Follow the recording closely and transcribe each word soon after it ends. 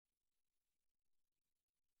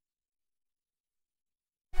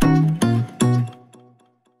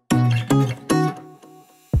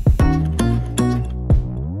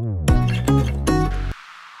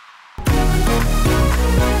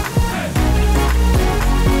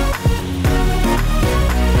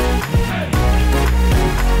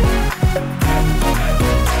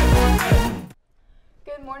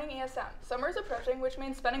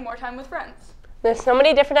means spending more time with friends. There's so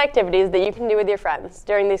many different activities that you can do with your friends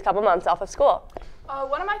during these couple months off of school.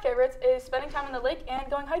 One of my favorites is spending time in the lake and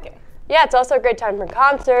going hiking. Yeah, it's also a great time for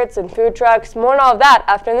concerts and food trucks. More on all of that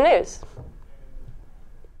after the news.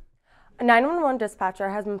 A 911 dispatcher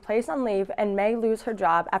has been placed on leave and may lose her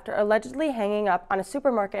job after allegedly hanging up on a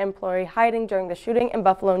supermarket employee hiding during the shooting in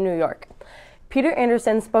Buffalo, New York. Peter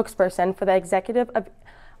Anderson, spokesperson for the executive of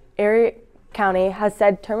Erie County, has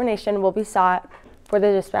said termination will be sought for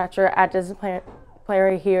the dispatcher at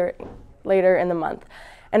disciplinary hearing later in the month.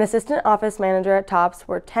 An assistant office manager at Tops,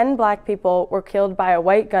 where 10 black people were killed by a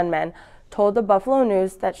white gunman, told the Buffalo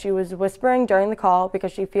News that she was whispering during the call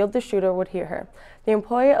because she feared the shooter would hear her. The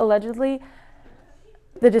employee allegedly,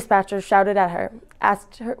 the dispatcher shouted at her,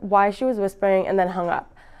 asked her why she was whispering, and then hung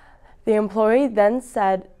up. The employee then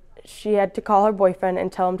said she had to call her boyfriend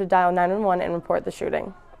and tell him to dial 911 and report the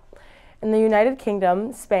shooting. In the United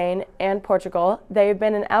Kingdom, Spain, and Portugal, there have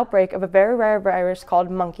been an outbreak of a very rare virus called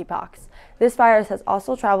monkeypox. This virus has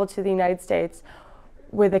also traveled to the United States,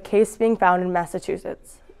 with a case being found in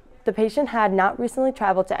Massachusetts. The patient had not recently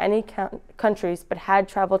traveled to any countries, but had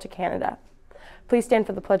traveled to Canada. Please stand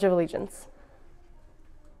for the Pledge of Allegiance.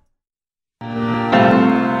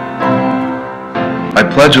 I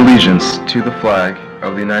pledge allegiance to the flag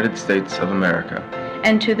of the United States of America,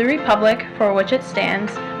 and to the republic for which it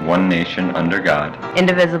stands, one nation under God,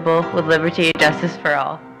 indivisible, with liberty and justice for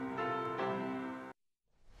all.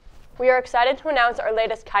 We are excited to announce our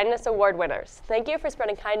latest Kindness Award winners. Thank you for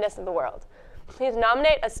spreading kindness in the world. Please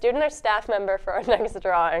nominate a student or staff member for our next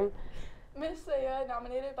drawing. Miss Saya,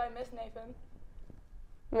 nominated by Miss Nathan.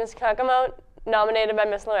 Miss Kakamo, nominated by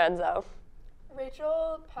Miss Lorenzo.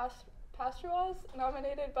 Rachel Pastuaz,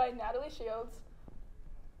 nominated by Natalie Shields.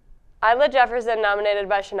 Isla Jefferson, nominated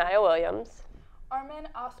by Shania Williams. Armin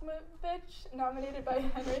Osmovich, nominated by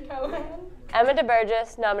Henry Callahan. Emma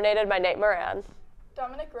DeBurgess, nominated by Nate Moran.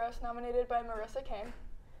 Dominic Gross, nominated by Marissa Kane.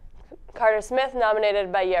 Carter Smith, nominated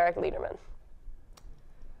by Yarrick Liederman.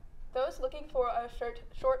 Those looking for a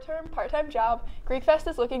short-term, part-time job, GreekFest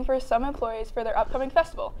is looking for some employees for their upcoming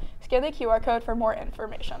festival. Scan the QR code for more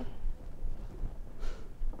information.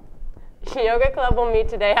 Yoga club will meet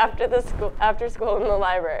today after school in the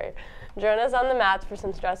library. Join us on the mats for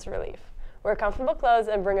some stress relief. Wear comfortable clothes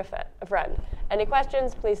and bring a friend. Any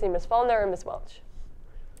questions, please see Ms. Fulner or Ms. Welch.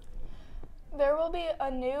 There will be a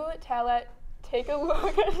new Talat Take a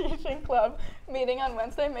Look at Teaching Club meeting on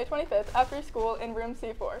Wednesday, May 25th after school in room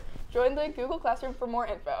C4. Join the Google Classroom for more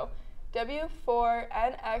info.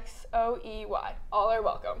 W4NXOEY. All are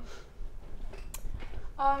welcome.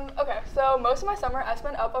 Okay, so most of my summer I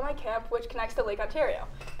spent up on my camp, which connects to Lake Ontario.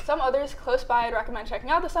 Some others close by I'd recommend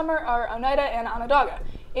checking out this summer are Oneida and Onondaga.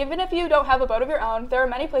 Even if you don't have a boat of your own, there are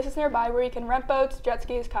many places nearby where you can rent boats, jet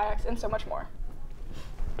skis, kayaks, and so much more.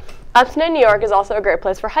 Upstate New York is also a great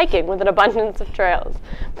place for hiking with an abundance of trails.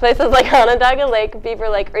 Places like Onondaga Lake, Beaver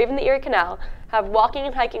Lake, or even the Erie Canal have walking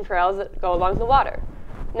and hiking trails that go along the water.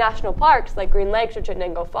 National parks like Green Lakes or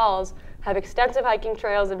Chenango Falls have extensive hiking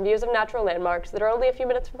trails and views of natural landmarks that are only a few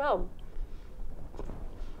minutes from home.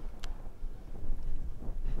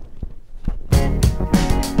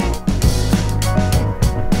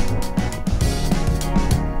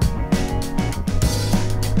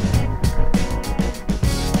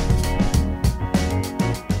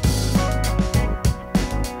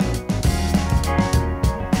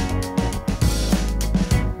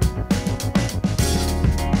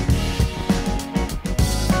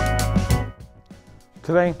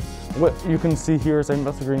 Today, what you can see here is a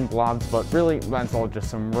mess of green blobs, but really that's all just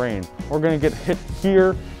some rain. We're going to get hit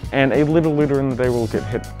here, and a little later in the day we'll get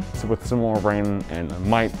hit with some more rain, and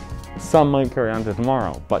some might carry on to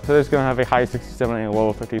tomorrow. But today's going to have a high of 67 and a low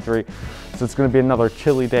of 53, so it's going to be another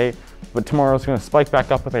chilly day. But tomorrow's going to spike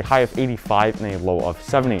back up with a high of 85 and a low of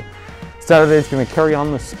 70. Saturday's going to carry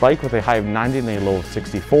on the spike with a high of 90 and a low of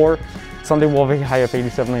 64. Sunday will have a high of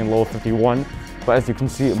 87 and a low of 51. But as you can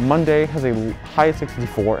see, Monday has a high of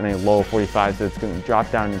 64 and a low of 45, so it's going to drop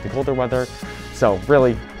down into colder weather. So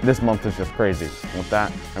really, this month is just crazy. And with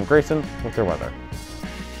that, I'm Grayson with your weather.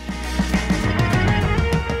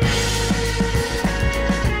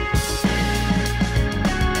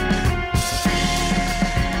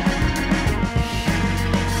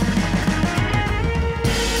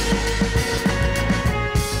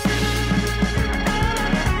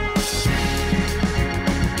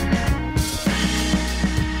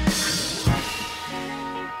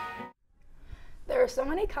 There are so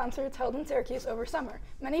many concerts held in Syracuse over summer,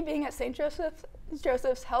 many being at St.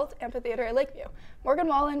 Joseph's Health Amphitheater at Lakeview. Morgan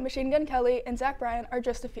Wallen, Machine Gun Kelly, and Zach Bryan are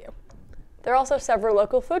just a few. There are also several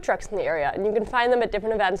local food trucks in the area, and you can find them at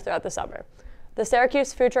different events throughout the summer. The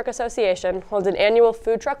Syracuse Food Truck Association holds an annual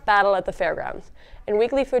food truck battle at the fairgrounds, and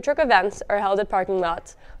weekly food truck events are held at parking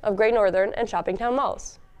lots of Great Northern and Shoppingtown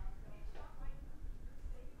malls.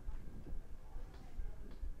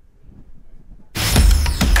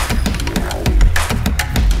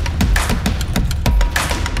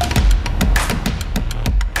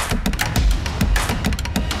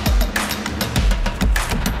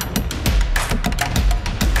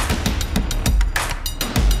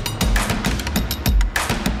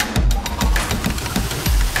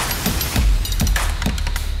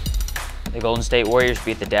 The Golden State Warriors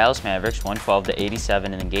beat the Dallas Mavericks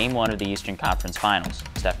 112-87 in Game 1 of the Eastern Conference Finals.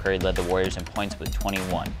 Steph Curry led the Warriors in points with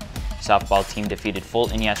 21. The softball team defeated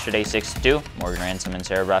Fulton yesterday 6-2. Morgan Ransom and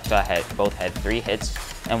Sarah Brefka both had 3 hits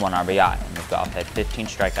and 1 RBI, and McGough had 15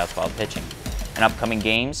 strikeouts while pitching. In upcoming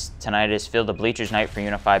games, tonight is Field of Bleachers night for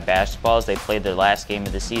Unified Basketball as they played their last game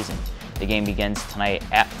of the season. The game begins tonight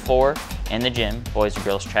at 4 in the gym. Boys and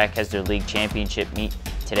girls track has their league championship meet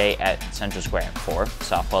today at Central Square at 4. The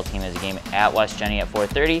softball team has a game at West Jenny at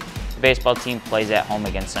 4:30. The baseball team plays at home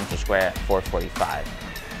against Central Square at 4:45.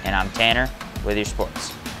 And I'm Tanner with your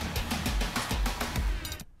sports.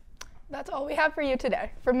 That's all we have for you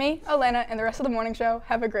today. From me, Elena, and the rest of the morning show,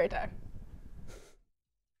 have a great day.